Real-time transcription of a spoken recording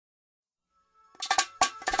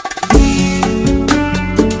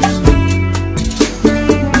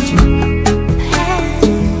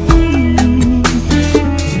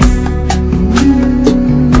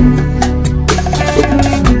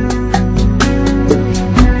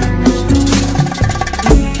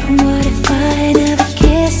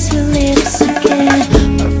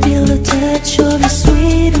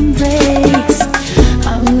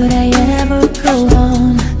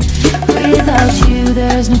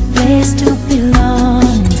place to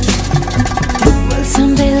belong. Well,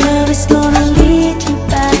 someday love is gonna lead you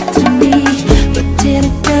back to me, but till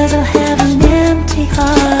it does I'll have an empty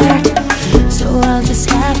heart. So I'll just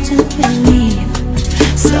have to believe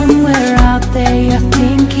somewhere out there you're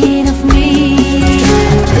thinking of me.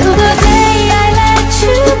 Till the day I let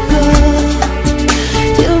you go,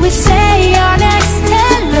 till we say our next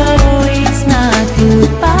hello, it's not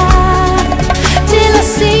goodbye. Till I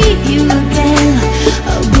see you again,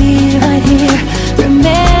 I'll be right here,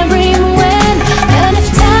 remembering when. And if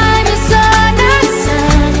time is on our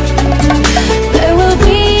side, there will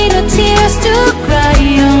be no tears to cry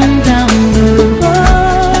on down the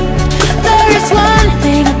road. There is one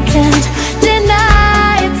thing I can't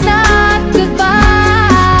deny, it's not goodbye.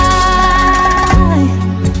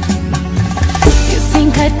 You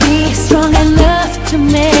think I'd be strong enough to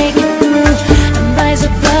make it through and rise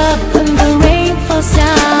above when the rain falls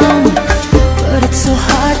down, but it's so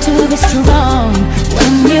hard to be strong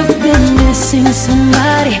when you've been missing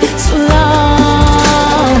somebody so long.